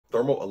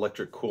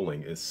ThermoElectric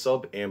cooling is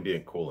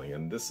sub-ambient cooling,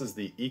 and this is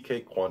the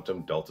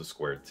EKWB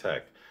Delta²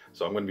 TEC.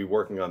 So I'm going to be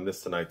working on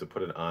this tonight to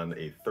put it on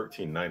a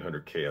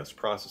 13900KS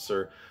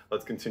processor.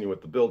 Let's continue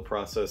with the build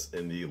process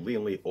in the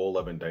Lee &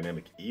 011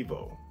 Dynamic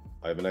Evo.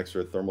 I have an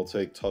extra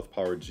Thermaltake Tough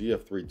Power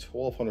GF3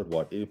 1200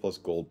 watt 80 plus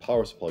gold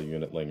power supply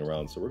unit laying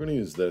around. So we're going to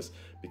use this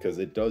because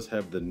it does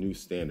have the new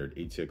standard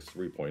ATX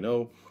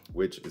 3.0,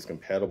 which is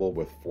compatible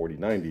with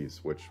 4090s,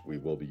 which we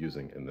will be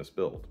using in this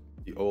build.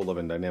 The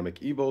 011 Dynamic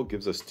Evo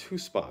gives us two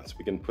spots.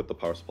 We can put the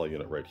power supply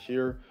unit right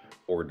here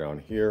or down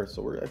here.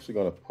 So we're actually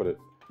going to put it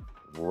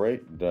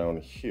right down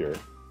here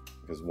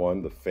because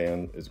one, the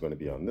fan is going to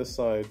be on this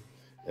side,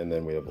 and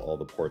then we have all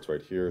the ports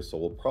right here. So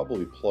we'll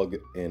probably plug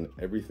in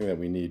everything that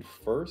we need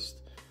first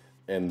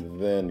and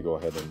then go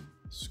ahead and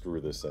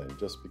screw this in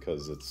just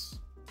because it's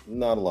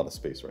not a lot of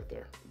space right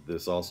there.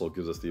 This also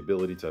gives us the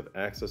ability to have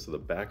access to the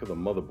back of the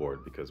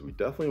motherboard because we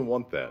definitely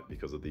want that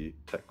because of the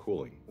TEC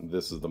cooling.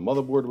 This is the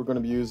motherboard we're going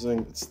to be using.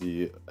 It's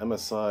the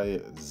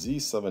MSI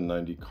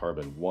Z790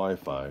 Carbon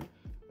Wi-Fi,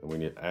 and we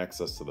need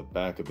access to the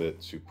back of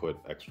it to put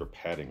extra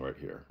padding right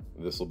here.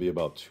 This will be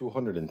about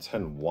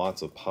 210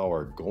 watts of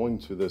power going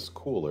to this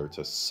cooler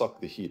to suck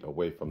the heat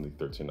away from the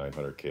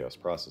 13900KS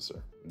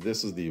processor.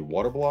 This is the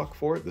water block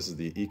for it. This is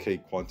the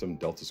EKWB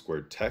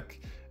Delta² TEC.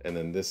 And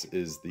then this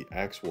is the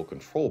actual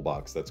control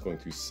box that's going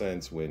to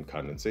sense when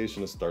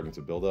condensation is starting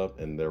to build up,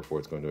 and therefore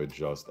it's going to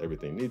adjust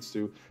everything it needs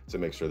to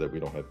make sure that we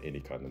don't have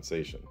any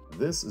condensation.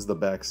 This is the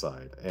back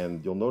side,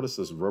 and you'll notice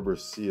this rubber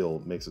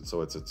seal makes it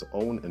so it's its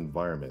own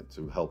environment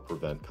to help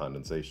prevent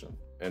condensation.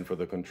 And for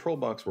the control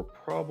box, we're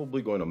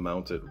probably going to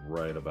mount it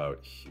right about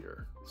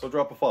here. So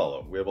drop a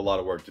follow. We have a lot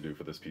of work to do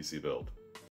for this PC build.